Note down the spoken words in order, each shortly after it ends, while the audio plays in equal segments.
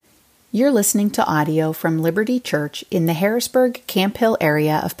You're listening to audio from Liberty Church in the Harrisburg Camp Hill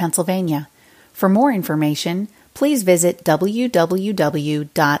area of Pennsylvania. For more information, please visit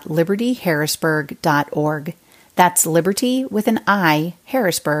www.libertyharrisburg.org. That's liberty with an I,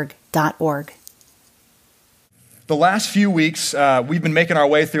 harrisburg.org. The last few weeks, we've been making our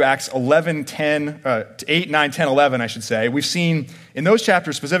way through Acts 8, 9, 10, 11, I should say. We've seen, in those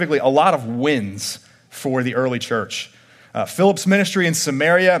chapters specifically, a lot of wins for the early church. Philip's ministry in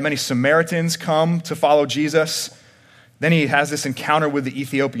Samaria, many Samaritans come to follow Jesus. Then he has this encounter with the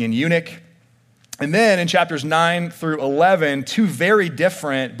Ethiopian eunuch. And then in chapters 9 through 11, two very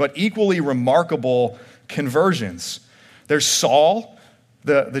different but equally remarkable conversions. There's Saul,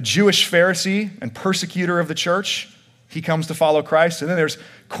 the Jewish Pharisee and persecutor of the church. He comes to follow Christ. And then there's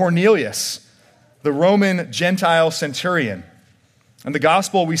Cornelius, the Roman Gentile centurion. And the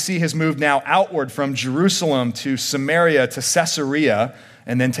gospel we see has moved now outward from Jerusalem to Samaria to Caesarea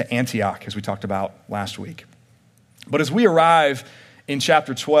and then to Antioch, as we talked about last week. But as we arrive in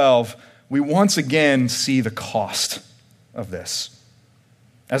chapter 12, we once again see the cost of this.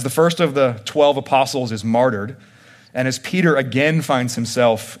 As the first of the 12 apostles is martyred, and as Peter again finds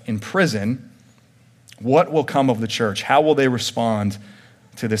himself in prison, what will come of the church? How will they respond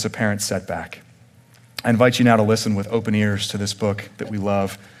to this apparent setback? I invite you now to listen with open ears to this book that we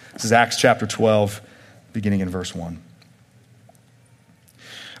love. This is Acts chapter 12, beginning in verse 1.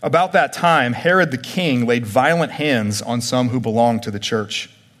 About that time, Herod the king laid violent hands on some who belonged to the church.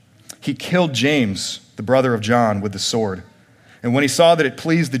 He killed James, the brother of John, with the sword. And when he saw that it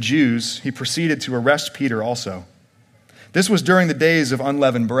pleased the Jews, he proceeded to arrest Peter also. This was during the days of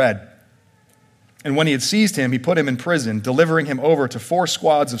unleavened bread. And when he had seized him, he put him in prison, delivering him over to 4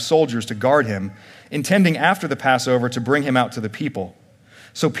 squads of soldiers to guard him, intending after the Passover to bring him out to the people.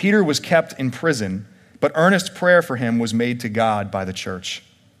 So Peter was kept in prison, but earnest prayer for him was made to God by the church.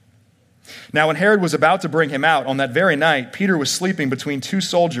 Now when Herod was about to bring him out, on that very night, Peter was sleeping between 2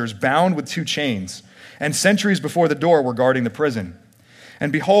 soldiers, bound with 2 chains, and sentries before the door were guarding the prison.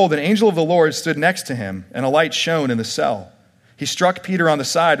 And behold, an angel of the Lord stood next to him, and a light shone in the cell. He struck Peter on the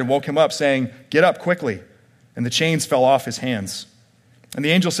side and woke him up, saying, "Get up quickly." And the chains fell off his hands. And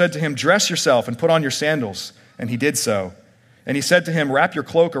the angel said to him, "Dress yourself and put on your sandals." And he did so. And he said to him, "Wrap your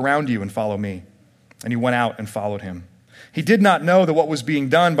cloak around you and follow me." And he went out and followed him. He did not know that what was being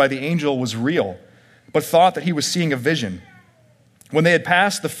done by the angel was real, but thought that he was seeing a vision. When they had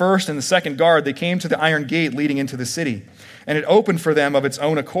passed the first and the second guard, they came to the iron gate leading into the city. And it opened for them of its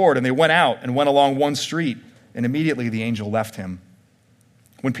own accord, and they went out and went along one street. And immediately the angel left him.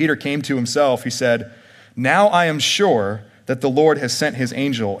 When Peter came to himself, he said, "Now I am sure that the Lord has sent his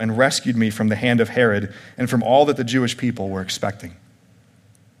angel and rescued me from the hand of Herod and from all that the Jewish people were expecting."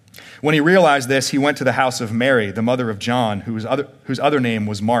 When he realized this, he went to the house of Mary, the mother of John, whose other name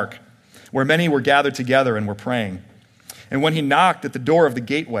was Mark, where many were gathered together and were praying. And when he knocked at the door of the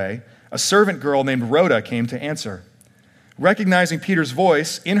gateway, a servant girl named Rhoda came to answer. Recognizing Peter's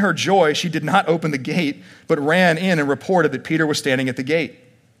voice, in her joy, she did not open the gate, but ran in and reported that Peter was standing at the gate.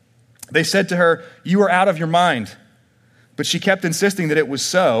 They said to her, "You are out of your mind." But she kept insisting that it was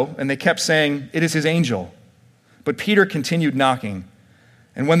so, and they kept saying, "It is his angel." But Peter continued knocking.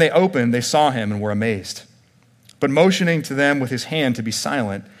 And when they opened, they saw him and were amazed. But motioning to them with his hand to be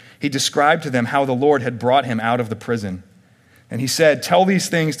silent, he described to them how the Lord had brought him out of the prison. And he said, "Tell these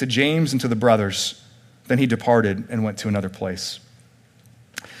things to James and to the brothers." Then he departed and went to another place.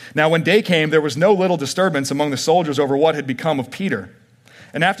 Now when day came, there was no little disturbance among the soldiers over what had become of Peter.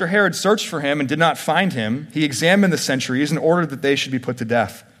 And after Herod searched for him and did not find him, he examined the sentries and ordered that they should be put to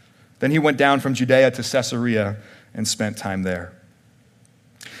death. Then he went down from Judea to Caesarea and spent time there.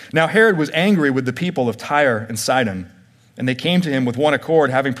 Now Herod was angry with the people of Tyre and Sidon, and they came to him with one accord,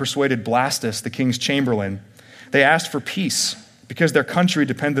 having persuaded Blastus, the king's chamberlain. They asked for peace, because their country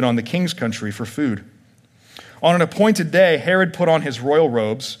depended on the king's country for food. On an appointed day, Herod put on his royal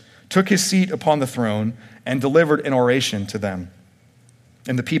robes, took his seat upon the throne, and delivered an oration to them.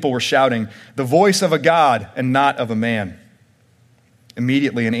 And the people were shouting, "The voice of a God and not of a man."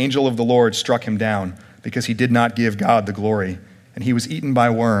 Immediately an angel of the Lord struck him down, because he did not give God the glory, and he was eaten by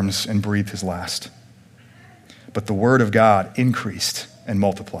worms and breathed his last. But the word of God increased and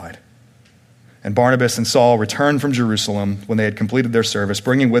multiplied. And Barnabas and Saul returned from Jerusalem when they had completed their service,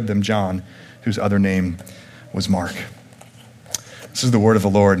 bringing with them John, whose other name was Mark. This is the word of the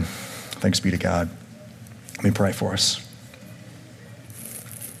Lord. Thanks be to God. Let me pray for us.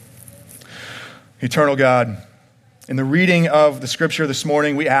 Eternal God, in the reading of the scripture this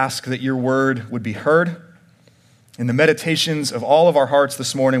morning, we ask that your word would be heard. In the meditations of all of our hearts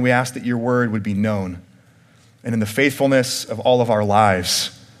this morning, we ask that your word would be known. And in the faithfulness of all of our lives,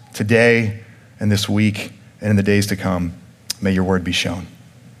 today and this week and in the days to come. May your word be shown.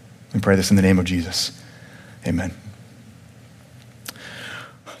 We pray this in the name of Jesus. Amen.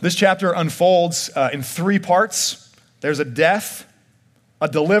 This chapter unfolds in three parts. There's a death, a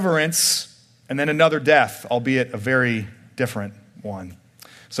deliverance, and then another death, albeit a very different one.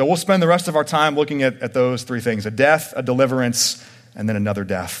 So we'll spend the rest of our time looking at those three things: a death, a deliverance, and then another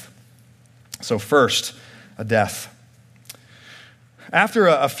death. So first, a death. After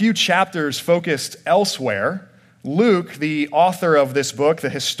a few chapters focused elsewhere, Luke, the author of this book, the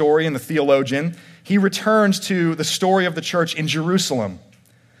historian, the theologian, he returns to the story of the church in Jerusalem.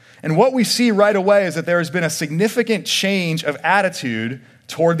 And what we see right away is that there has been a significant change of attitude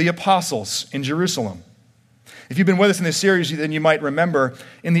toward the apostles in Jerusalem. If you've been with us in this series, then you might remember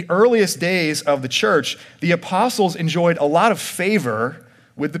in the earliest days of the church, the apostles enjoyed a lot of favor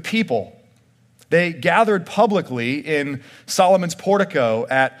with the people. They gathered publicly in Solomon's portico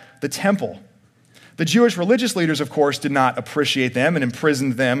at the temple. The Jewish religious leaders, of course, did not appreciate them and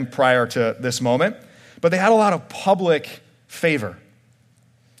imprisoned them prior to this moment, but they had a lot of public favor.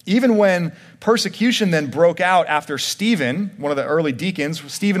 Even when persecution then broke out after Stephen, one of the early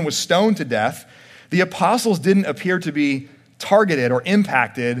deacons, Stephen was stoned to death, the apostles didn't appear to be targeted or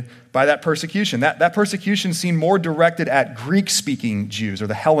impacted by that persecution. That persecution seemed more directed at Greek-speaking Jews or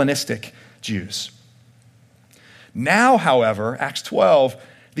the Hellenistic Jews. Now, however, Acts 12,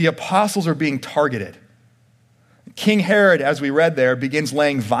 the apostles are being targeted. King Herod, as we read there, begins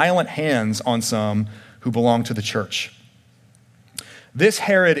laying violent hands on some who belong to the church. This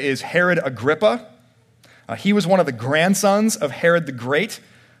Herod is Herod Agrippa. He was one of the grandsons of Herod the Great.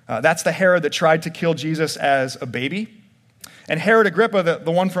 That's the Herod that tried to kill Jesus as a baby. And Herod Agrippa,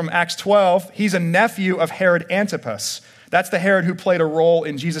 the one from Acts 12, he's a nephew of Herod Antipas. That's the Herod who played a role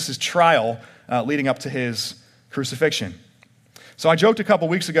in Jesus' trial leading up to his crucifixion. So I joked a couple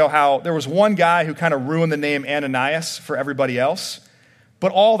weeks ago how there was one guy who kind of ruined the name Ananias for everybody else,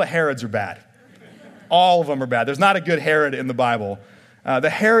 but all the Herods are bad. All of them are bad. There's not a good Herod in the Bible. The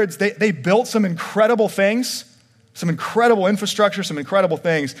Herods, they built some incredible things, some incredible infrastructure, some incredible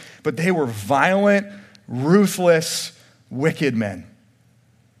things, but they were violent, ruthless, wicked men.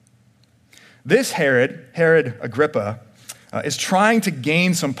 This Herod Agrippa, is trying to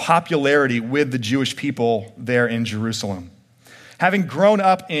gain some popularity with the Jewish people there in Jerusalem. Having grown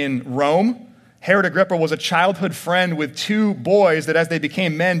up in Rome, Herod Agrippa was a childhood friend with two boys that as they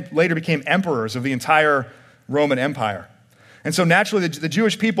became men, later became emperors of the entire Roman Empire. And so naturally, the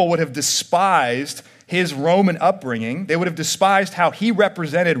Jewish people would have despised his Roman upbringing. They would have despised how he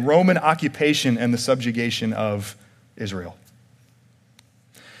represented Roman occupation and the subjugation of Israel.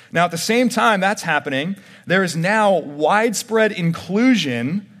 Now, at the same time that's happening, there is now widespread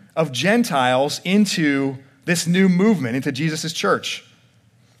inclusion of Gentiles into this new movement, into Jesus' church.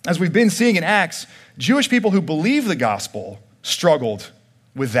 As we've been seeing in Acts, Jewish people who believe the gospel struggled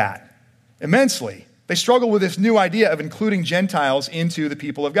with that immensely. They struggled with this new idea of including Gentiles into the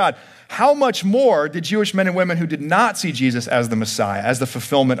people of God. How much more did Jewish men and women who did not see Jesus as the Messiah, as the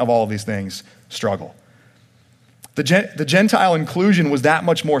fulfillment of all of these things, struggle? The Gentile inclusion was that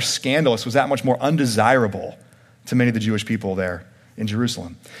much more scandalous, was that much more undesirable to many of the Jewish people there in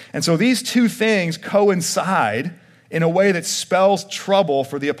Jerusalem. And so these two things coincide in a way that spells trouble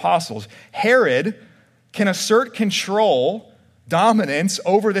for the apostles. Herod can assert control, dominance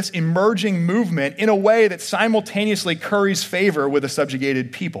over this emerging movement in a way that simultaneously curries favor with the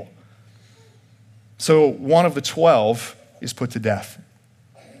subjugated people. So one of the 12 is put to death.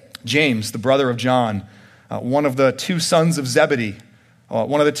 James, the brother of John, one of the two sons of Zebedee,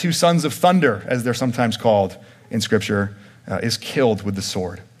 one of the two sons of thunder, as they're sometimes called in Scripture, is killed with the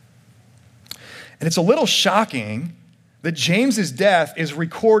sword. And it's a little shocking that James's death is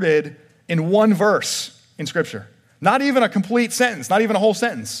recorded in one verse in Scripture. Not even a complete sentence, not even a whole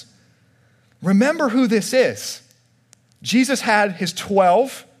sentence. Remember who this is. Jesus had his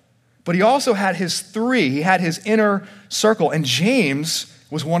 12, but he also had his 3. He had his inner circle, and James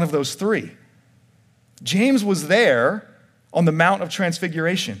was one of those 3. James was there on the Mount of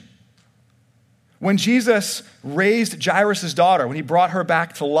Transfiguration. When Jesus raised Jairus' daughter, when he brought her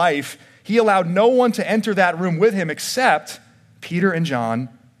back to life, he allowed no one to enter that room with him except Peter and John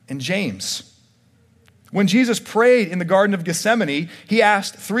and James. When Jesus prayed in the Garden of Gethsemane, he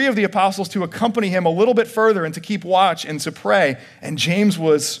asked 3 of the apostles to accompany him a little bit further and to keep watch and to pray, and James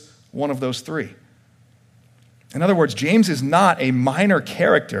was one of those 3. In other words, James is not a minor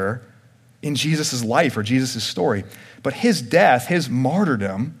character in Jesus' life or Jesus' story, but his death, his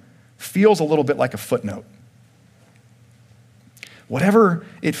martyrdom, feels a little bit like a footnote. Whatever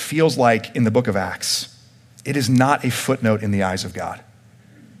it feels like in the book of Acts, it is not a footnote in the eyes of God.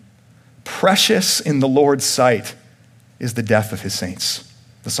 precious in the Lord's sight is the death of his saints,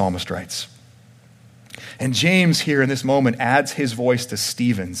 the psalmist writes. And James here in this moment adds his voice to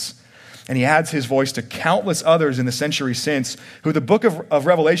Stephen's, and he adds his voice to countless others in the century since, who the book of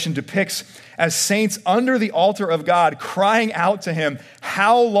Revelation depicts as saints under the altar of God, crying out to him,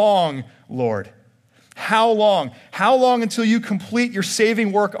 "How long, Lord? How long? How long until you complete your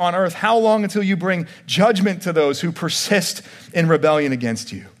saving work on earth? How long until you bring judgment to those who persist in rebellion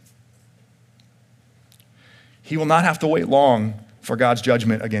against you?" He will not have to wait long for God's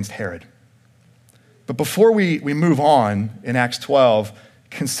judgment against Herod. But before we move on in Acts 12,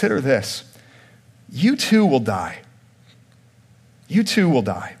 consider this. You too will die. You too will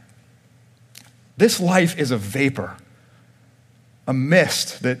die. This life is a vapor, a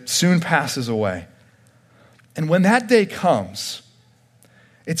mist that soon passes away. And when that day comes,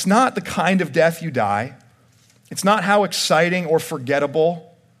 it's not the kind of death you die. It's not how exciting or forgettable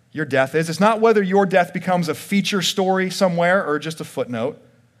your death is. It's not whether your death becomes a feature story somewhere or just a footnote.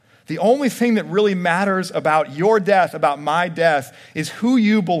 The only thing that really matters about your death, about my death, is who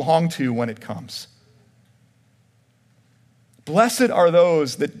you belong to when it comes. Blessed are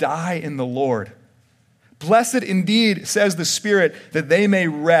those that die in the Lord. Blessed indeed, says the Spirit, that they may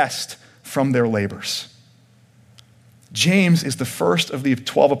rest from their labors. James is the first of the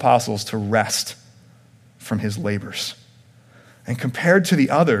 12 apostles to rest from his labors. And compared to the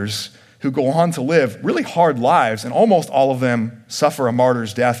others who go on to live really hard lives, and almost all of them suffer a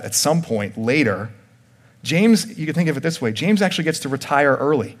martyr's death at some point later, James, you can think of it this way, James actually gets to retire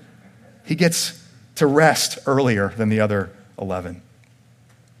early. He gets to rest earlier than the other 11.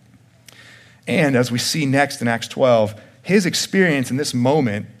 And as we see next in Acts 12, his experience in this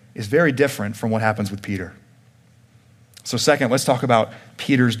moment is very different from what happens with Peter. So second, let's talk about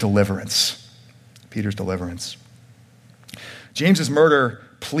Peter's deliverance. Peter's deliverance. James's murder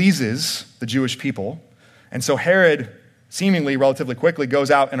pleases the Jewish people, and so Herod, seemingly relatively quickly,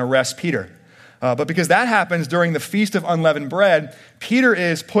 goes out and arrests Peter. But because that happens during the Feast of Unleavened Bread, Peter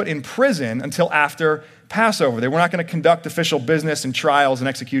is put in prison until after Passover. They were not going to conduct official business and trials and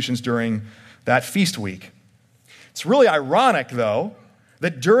executions during that feast week. It's really ironic, though,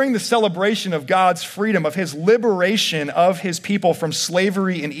 that during the celebration of God's freedom, of his liberation of his people from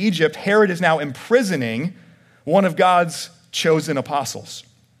slavery in Egypt, Herod is now imprisoning one of God's chosen apostles.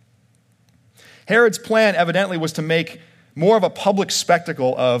 Herod's plan evidently was to make more of a public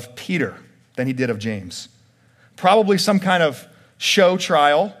spectacle of Peter than he did of James. Probably some kind of show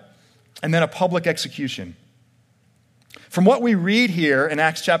trial and then a public execution. From what we read here in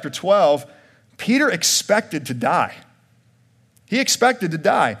Acts chapter 12, Peter expected to die. He expected to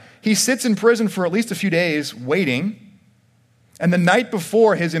die. He sits in prison for at least a few days waiting, and the night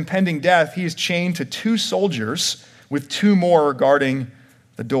before his impending death, he is chained to 2 soldiers with 2 more guarding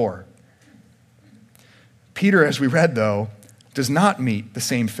the door. Peter, as we read, though, does not meet the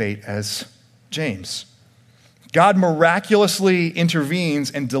same fate as James. God miraculously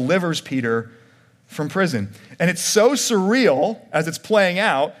intervenes and delivers Peter from prison. And it's so surreal as it's playing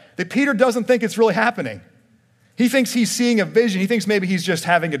out that Peter doesn't think it's really happening. He thinks he's seeing a vision. He thinks maybe he's just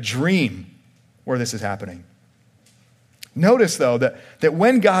having a dream where this is happening. Notice, though, that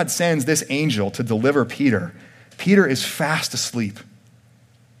when God sends this angel to deliver Peter, Peter is fast asleep.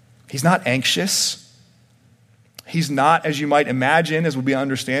 He's not anxious. He's not, as you might imagine, as would be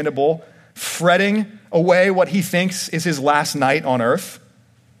understandable, fretting away what he thinks is his last night on earth.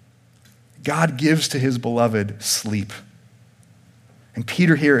 God gives to his beloved sleep. And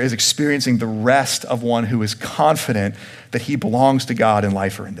Peter here is experiencing the rest of one who is confident that he belongs to God in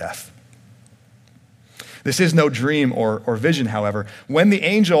life or in death. This is no dream or vision, however. When the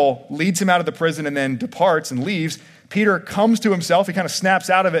angel leads him out of the prison and then departs and leaves, Peter comes to himself. He kind of snaps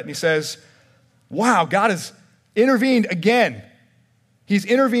out of it and he says, wow, God has intervened again. He's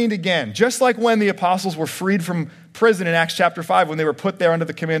intervened again. Just like when the apostles were freed from prison in Acts chapter 5, when they were put there under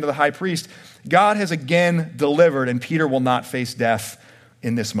the command of the high priest, God has again delivered, and Peter will not face death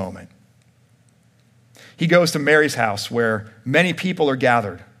in this moment. He goes to Mary's house where many people are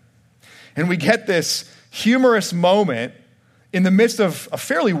gathered. And we get this humorous moment in the midst of a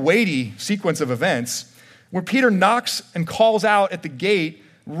fairly weighty sequence of events where Peter knocks and calls out at the gate.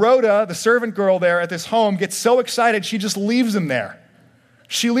 Rhoda, the servant girl there at this home, gets so excited she just leaves him there.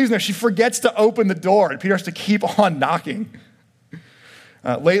 She leaves him there. She forgets to open the door, and Peter has to keep on knocking.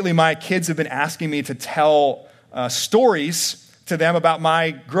 Lately, my kids have been asking me to tell stories to them about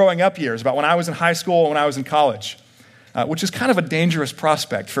my growing up years, about when I was in high school and when I was in college, which is kind of a dangerous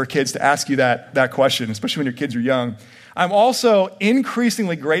prospect for kids to ask you that question, especially when your kids are young. I'm also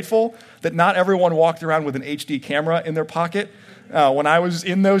increasingly grateful that not everyone walked around with an HD camera in their pocket When I was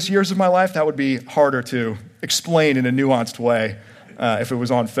in those years of my life, that would be harder to explain in a nuanced way if it was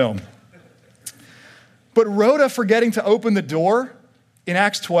on film. But Rhoda forgetting to open the door in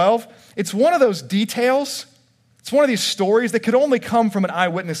Acts 12, it's one of those details, it's one of these stories that could only come from an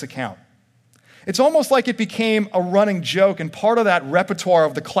eyewitness account. It's almost like it became a running joke and part of that repertoire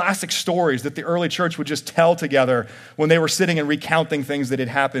of the classic stories that the early church would just tell together when they were sitting and recounting things that had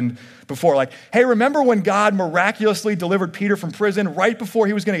happened before. Like, hey, remember when God miraculously delivered Peter from prison right before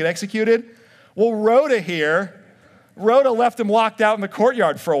he was going to get executed? Well, Rhoda left him locked out in the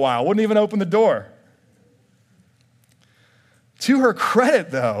courtyard for a while, wouldn't even open the door. To her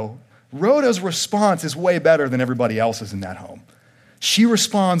credit, though, Rhoda's response is way better than everybody else's in that home. She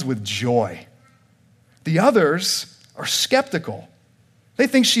responds with joy. The others are skeptical. They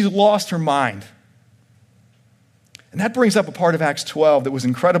think she's lost her mind. And that brings up a part of Acts 12 that was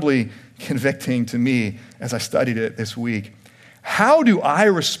incredibly convicting to me as I studied it this week. How do I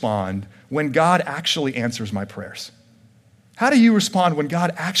respond when God actually answers my prayers? How do you respond when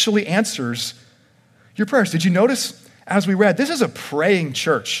God actually answers your prayers? Did you notice as we read, this is a praying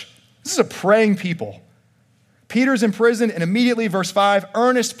church. This is a praying people. Peter's in prison, and immediately, verse 5,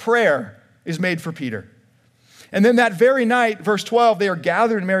 earnest prayer is made for Peter. And then that very night, verse 12, they are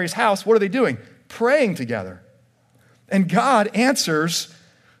gathered in Mary's house. What are they doing? Praying together. And God answers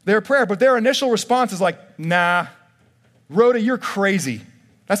their prayer. But their initial response is like, nah, Rhoda, you're crazy.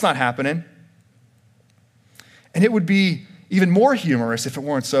 That's not happening. And it would be even more humorous if it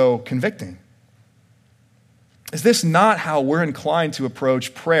weren't so convicting. Is this not how we're inclined to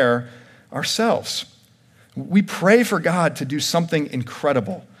approach prayer ourselves? We pray for God to do something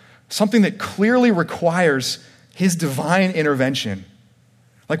incredible, something that clearly requires his divine intervention.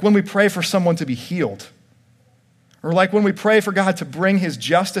 Like when we pray for someone to be healed, or like when we pray for God to bring his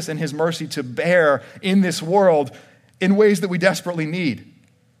justice and his mercy to bear in this world in ways that we desperately need.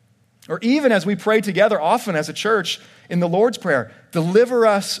 Or even as we pray together often as a church in the Lord's Prayer, deliver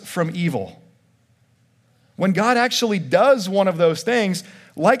us from evil. When God actually does one of those things,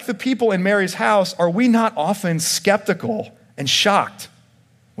 like the people in Mary's house, are we not often skeptical and shocked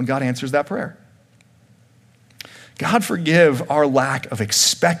when God answers that prayer? God forgive our lack of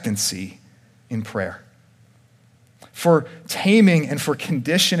expectancy in prayer, for taming and for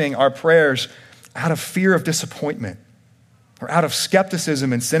conditioning our prayers out of fear of disappointment or out of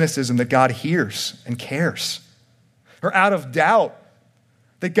skepticism and cynicism that God hears and cares, or out of doubt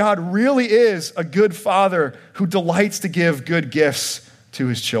that God really is a good father who delights to give good gifts to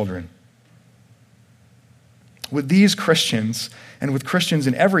his children. With these Christians, and with Christians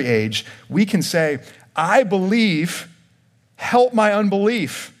in every age, we can say, I believe, help my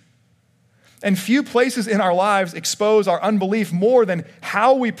unbelief. And few places in our lives expose our unbelief more than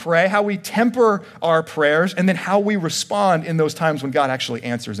how we pray, how we temper our prayers, and then how we respond in those times when God actually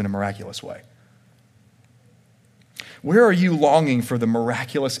answers in a miraculous way. Where are you longing for the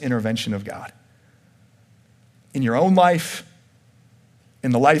miraculous intervention of God? In your own life,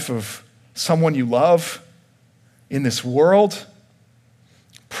 in the life of someone you love, in this world?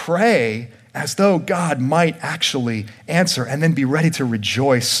 Pray as though God might actually answer, and then be ready to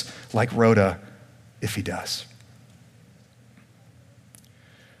rejoice like Rhoda if he does.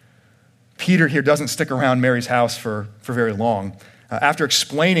 Peter here doesn't stick around Mary's house for very long. After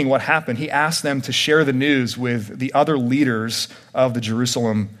explaining what happened, he asked them to share the news with the other leaders of the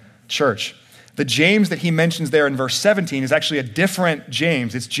Jerusalem church. The James that he mentions there in verse 17 is actually a different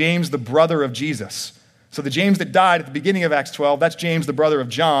James. It's James, the brother of Jesus. So the James that died at the beginning of Acts 12, that's James, the brother of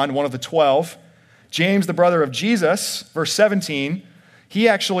John, one of the 12. James, the brother of Jesus, verse 17, he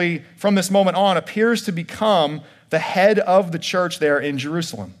actually, from this moment on, appears to become the head of the church there in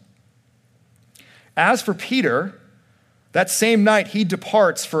Jerusalem. As for Peter, that same night he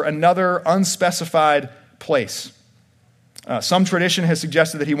departs for another unspecified place. Some tradition has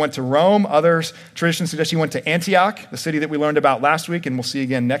suggested that he went to Rome. Others tradition suggests he went to Antioch, the city that we learned about last week, and we'll see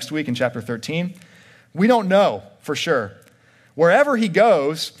again next week in chapter 13. We don't know for sure. Wherever he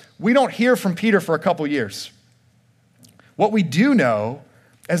goes, we don't hear from Peter for a couple years. What we do know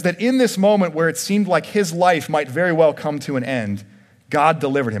is that in this moment where it seemed like his life might very well come to an end, God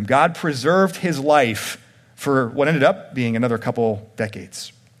delivered him. God preserved his life for what ended up being another couple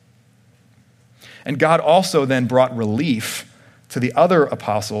decades. And God also then brought relief to the other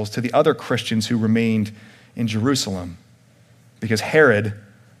apostles, to the other Christians who remained in Jerusalem, because Herod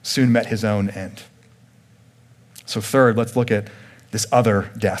soon met his own end. So third, let's look at this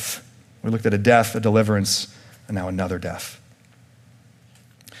other death. We looked at a death, a deliverance, and now another death.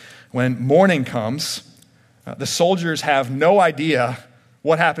 When morning comes, the soldiers have no idea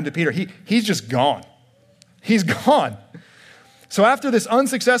what happened to Peter. He's just gone. He's gone. So after this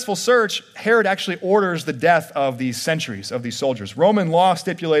unsuccessful search, Herod actually orders the death of these sentries, of these soldiers. Roman law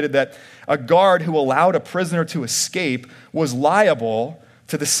stipulated that a guard who allowed a prisoner to escape was liable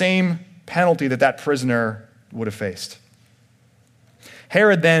to the same penalty that prisoner would have faced.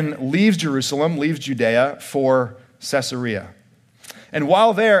 Herod then leaves Jerusalem, leaves Judea for Caesarea. And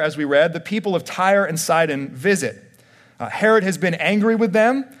while there, as we read, the people of Tyre and Sidon visit. Herod has been angry with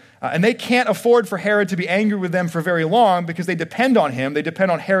them, and they can't afford for Herod to be angry with them for very long because they depend on him. They depend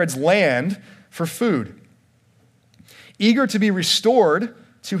on Herod's land for food. Eager to be restored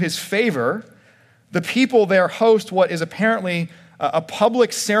to his favor, the people there host what is apparently a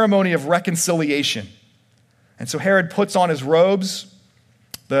public ceremony of reconciliation. And so Herod puts on his robes.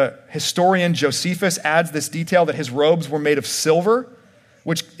 The historian Josephus adds this detail that his robes were made of silver,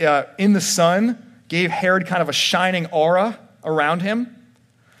 which in the sun gave Herod kind of a shining aura around him.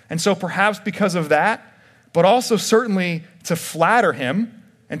 And so perhaps because of that, but also certainly to flatter him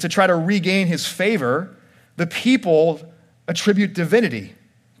and to try to regain his favor, the people attribute divinity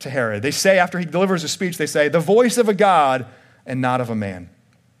to Herod. They say, after he delivers a speech, they say, the voice of a God and not of a man.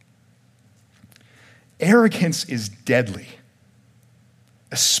 Arrogance is deadly,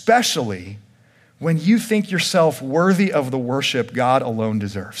 especially when you think yourself worthy of the worship God alone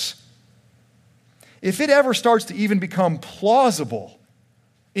deserves. If it ever starts to even become plausible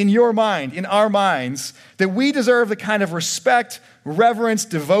in your mind, in our minds, that we deserve the kind of respect, reverence,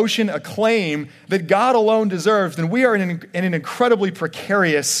 devotion, acclaim that God alone deserves, then we are in an incredibly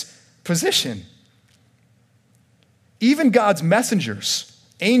precarious position. Even God's messengers,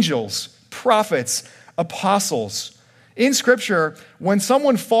 angels, prophets, apostles, in Scripture, when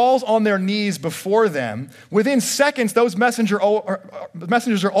someone falls on their knees before them, within seconds, those messengers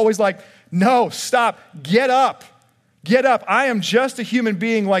are always like, no, stop, get up. Get up. I am just a human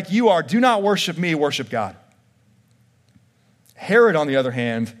being like you are. Do not worship me, worship God. Herod, on the other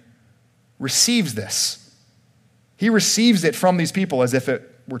hand, receives this. He receives it from these people as if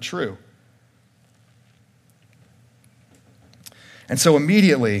it were true. And so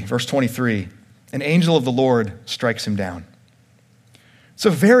immediately, verse 23, an angel of the Lord strikes him down. It's a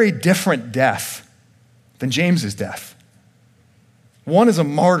very different death than James's death. One is a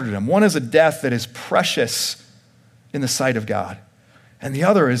martyrdom. One is a death that is precious in the sight of God. And the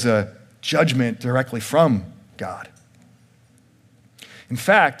other is a judgment directly from God. In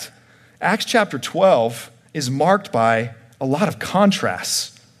fact, Acts chapter 12 is marked by a lot of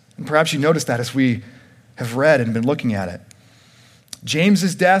contrasts. And perhaps you noticed that as we have read and been looking at it.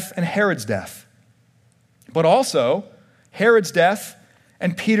 James's death and Herod's death. But also Herod's death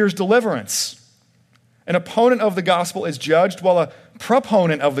and Peter's deliverance. An opponent of the gospel is judged while a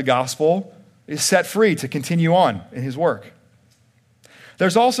proponent of the gospel is set free to continue on in his work.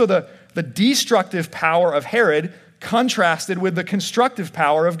 There's also the destructive power of Herod contrasted with the constructive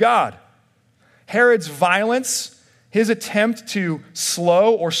power of God. Herod's violence, his attempt to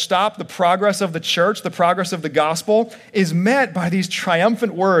slow or stop the progress of the church, the progress of the gospel, is met by these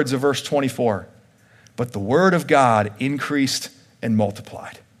triumphant words of verse 24. But the word of God increased and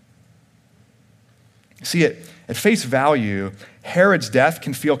multiplied. See, at face value, Herod's death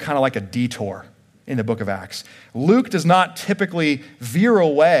can feel kind of like a detour in the book of Acts. Luke does not typically veer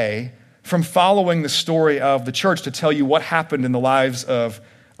away from following the story of the church to tell you what happened in the lives of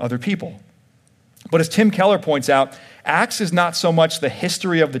other people. But as Tim Keller points out, Acts is not so much the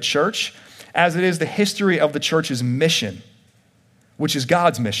history of the church as it is the history of the church's mission, which is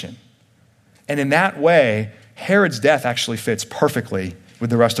God's mission. And in that way, Herod's death actually fits perfectly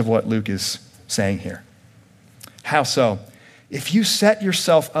with the rest of what Luke is saying here. How so? If you set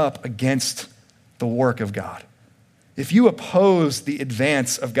yourself up against the work of God, if you oppose the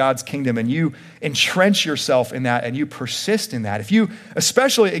advance of God's kingdom and you entrench yourself in that and you persist in that, if you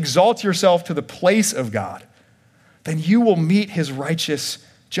especially exalt yourself to the place of God, then you will meet his righteous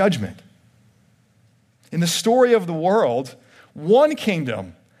judgment. In the story of the world, one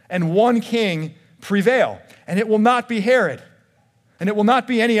kingdom and one king prevail, and it will not be Herod, and it will not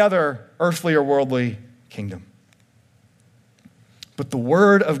be any other earthly or worldly kingdom. But the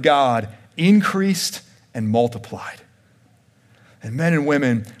word of God increased and multiplied. And men and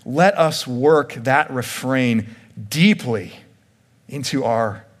women, let us work that refrain deeply into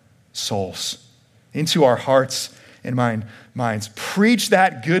our souls, into our hearts and minds. Preach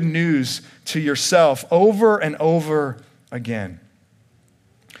that good news to yourself over and over again.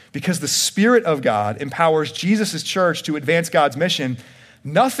 Because the Spirit of God empowers Jesus' church to advance God's mission,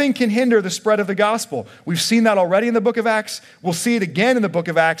 nothing can hinder the spread of the gospel. We've seen that already in the book of Acts. We'll see it again in the book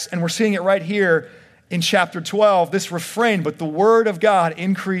of Acts, and we're seeing it right here in chapter 12, this refrain, but the word of God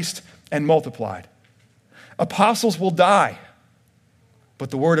increased and multiplied. Apostles will die. but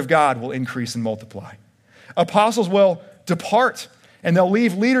the word of God will increase and multiply. Apostles will depart, and they'll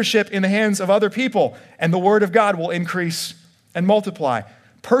leave leadership in the hands of other people, and the word of God will increase and multiply.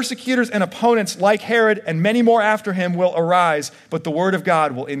 Persecutors and opponents like Herod and many more after him will arise, but the word of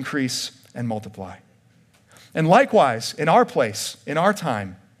God will increase and multiply. And likewise, in our place, in our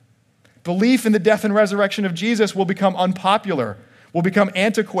time, belief in the death and resurrection of Jesus will become unpopular, will become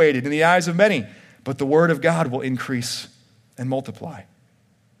antiquated in the eyes of many, but the word of God will increase and multiply.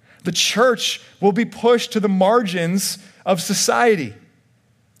 The church will be pushed to the margins of society,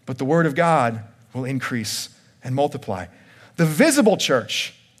 but the word of God will increase and multiply. The visible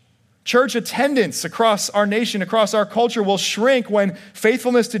church attendance across our nation, across our culture will shrink when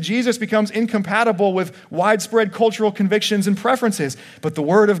faithfulness to Jesus becomes incompatible with widespread cultural convictions and preferences, but the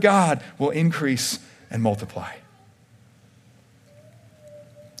word of God will increase and multiply.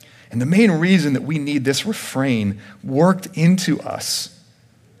 And the main reason that we need this refrain worked into us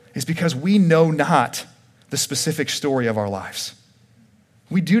is because we know not the specific story of our lives.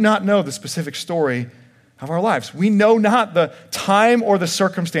 We do not know the specific story of our lives. We know not the time or the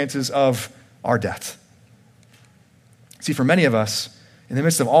circumstances of our death. See, for many of us, in the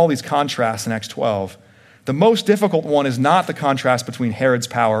midst of all these contrasts in Acts 12, the most difficult one is not the contrast between Herod's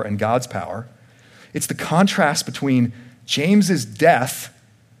power and God's power. It's the contrast between James's death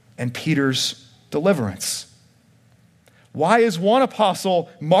and Peter's deliverance. Why is one apostle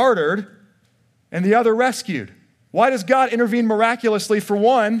martyred and the other rescued? Why does God intervene miraculously for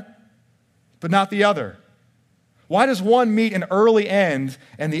one, but not the other? Why does one meet an early end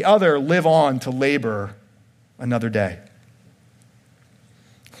and the other live on to labor another day?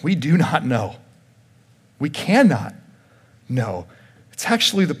 We do not know. We cannot know. It's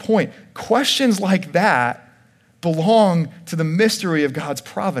actually the point. Questions like that belong to the mystery of God's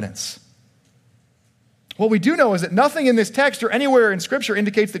providence. What we do know is that nothing in this text or anywhere in Scripture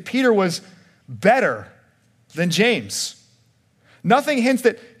indicates that Peter was better than James. Nothing hints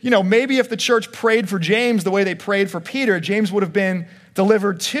that, maybe if the church prayed for James the way they prayed for Peter, James would have been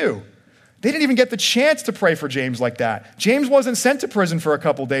delivered too. They didn't even get the chance to pray for James like that. James wasn't sent to prison for a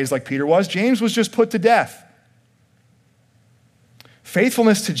couple days like Peter was. James was just put to death.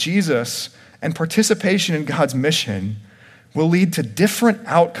 Faithfulness to Jesus and participation in God's mission will lead to different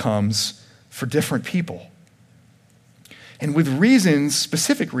outcomes for different people. And with reasons,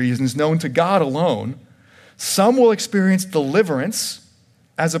 specific reasons known to God alone, some will experience deliverance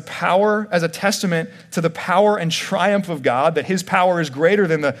as a testament to the power and triumph of God, that his power is greater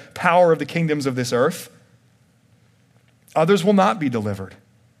than the power of the kingdoms of this earth. Others will not be delivered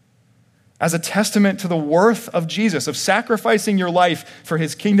as a testament to the worth of Jesus, of sacrificing your life for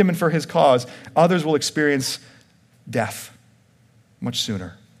his kingdom and for his cause. Others will experience death much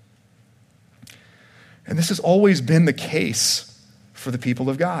sooner. And this has always been the case for the people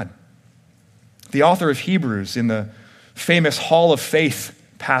of God. The author of Hebrews, in the famous Hall of Faith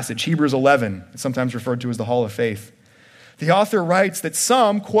passage, Hebrews 11, sometimes referred to as the Hall of Faith, the author writes that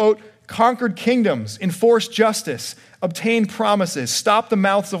some, quote, conquered kingdoms, enforced justice, obtained promises, stopped the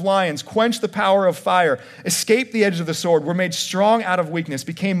mouths of lions, quenched the power of fire, escaped the edge of the sword, were made strong out of weakness,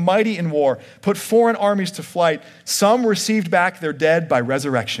 became mighty in war, put foreign armies to flight. Some received back their dead by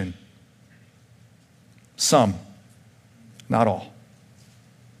resurrection. Some, not all.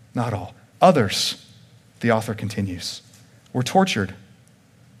 Not all. Others, the author continues, were tortured,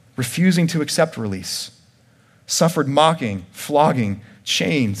 refusing to accept release, suffered mocking, flogging,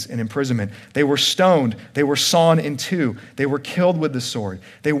 chains, and imprisonment. They were stoned. They were sawn in two. They were killed with the sword.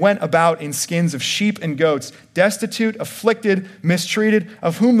 They went about in skins of sheep and goats, destitute, afflicted, mistreated,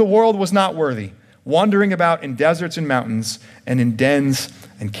 of whom the world was not worthy, wandering about in deserts and mountains and in dens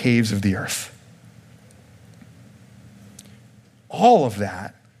and caves of the earth. All of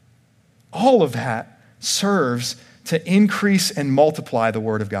that serves to increase and multiply the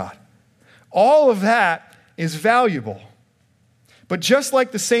word of God. All of that is valuable. But just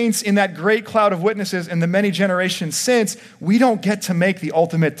like the saints in that great cloud of witnesses and the many generations since, we don't get to make the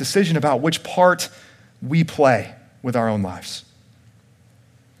ultimate decision about which part we play with our own lives.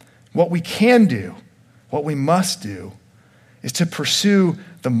 What we can do, what we must do, is to pursue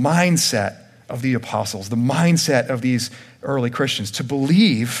the mindset of the apostles, the mindset of these early Christians, to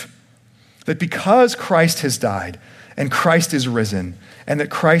believe that because Christ has died and Christ is risen and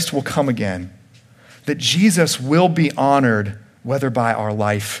that Christ will come again, that Jesus will be honored whether by our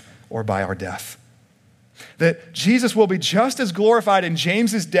life or by our death. That Jesus will be just as glorified in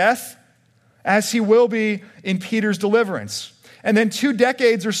James's death as he will be in Peter's deliverance. And then 2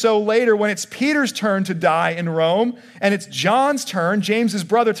 decades or so later, when it's Peter's turn to die in Rome, and it's John's turn, James's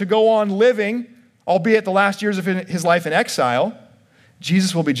brother, to go on living, albeit the last years of his life in exile,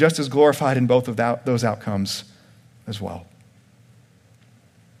 Jesus will be just as glorified in both of those outcomes as well.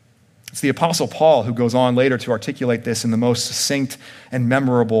 It's the Apostle Paul who goes on later to articulate this in the most succinct and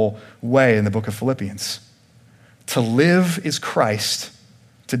memorable way in the book of Philippians. To live is Christ,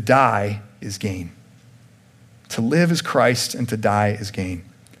 to die is gain. To live is Christ, and to die is gain.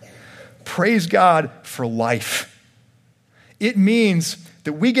 Praise God for life. It means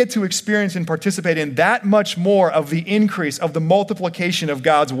that we get to experience and participate in that much more of the increase, of the multiplication of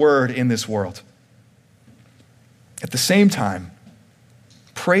God's word in this world. At the same time,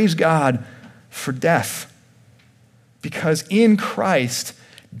 praise God for death. Because in Christ,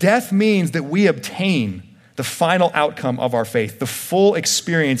 death means that we obtain the final outcome of our faith, the full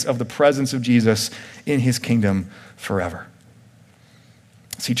experience of the presence of Jesus in his kingdom forever.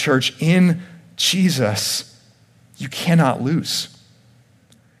 See, church, in Jesus, you cannot lose.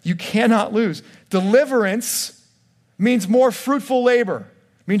 You cannot lose. Deliverance means more fruitful labor.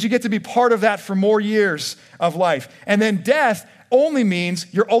 It means you get to be part of that for more years of life. And then death only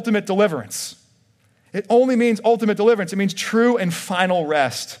means your ultimate deliverance. It only means ultimate deliverance. It means true and final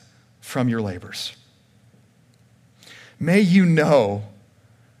rest from your labors. May you know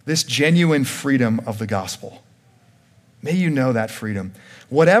this genuine freedom of the gospel. May you know that freedom.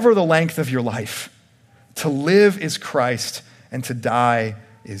 Whatever the length of your life, to live is Christ and to die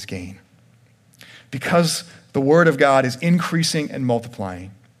is gain. Because the word of God is increasing and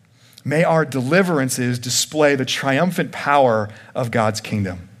multiplying, may our deliverances display the triumphant power of God's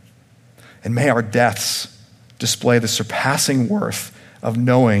kingdom. And may our deaths display the surpassing worth of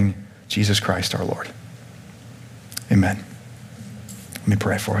knowing Jesus Christ our Lord. Amen. Let me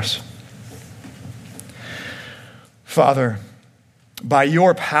pray for us. Father, by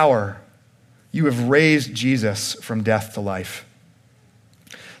your power, you have raised Jesus from death to life.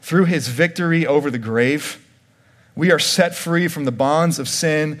 Through his victory over the grave, we are set free from the bonds of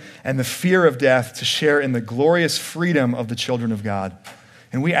sin and the fear of death to share in the glorious freedom of the children of God.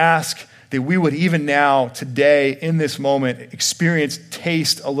 And we ask that we would even now, today, in this moment,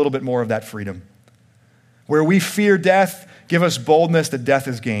 taste a little bit more of that freedom. Where we fear death, give us boldness that death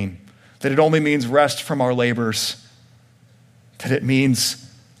is gain, that it only means rest from our labors, that it means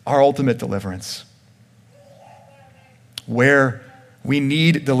our ultimate deliverance. Where we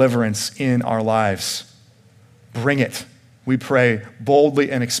need deliverance in our lives, bring it, we pray,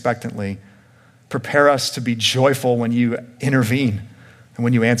 boldly and expectantly. Prepare us to be joyful when you intervene and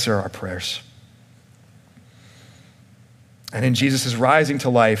when you answer our prayers. And in Jesus' rising to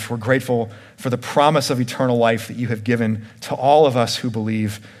life, we're grateful for the promise of eternal life that you have given to all of us who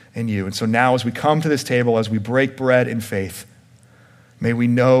believe in you. And so now as we come to this table, as we break bread in faith, may we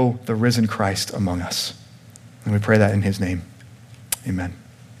know the risen Christ among us. And we pray that in his name. Amen.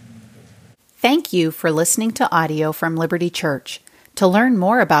 Thank you for listening to audio from Liberty Church. To learn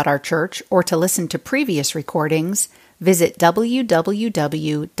more about our church or to listen to previous recordings, visit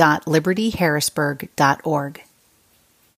www.libertyharrisburg.org.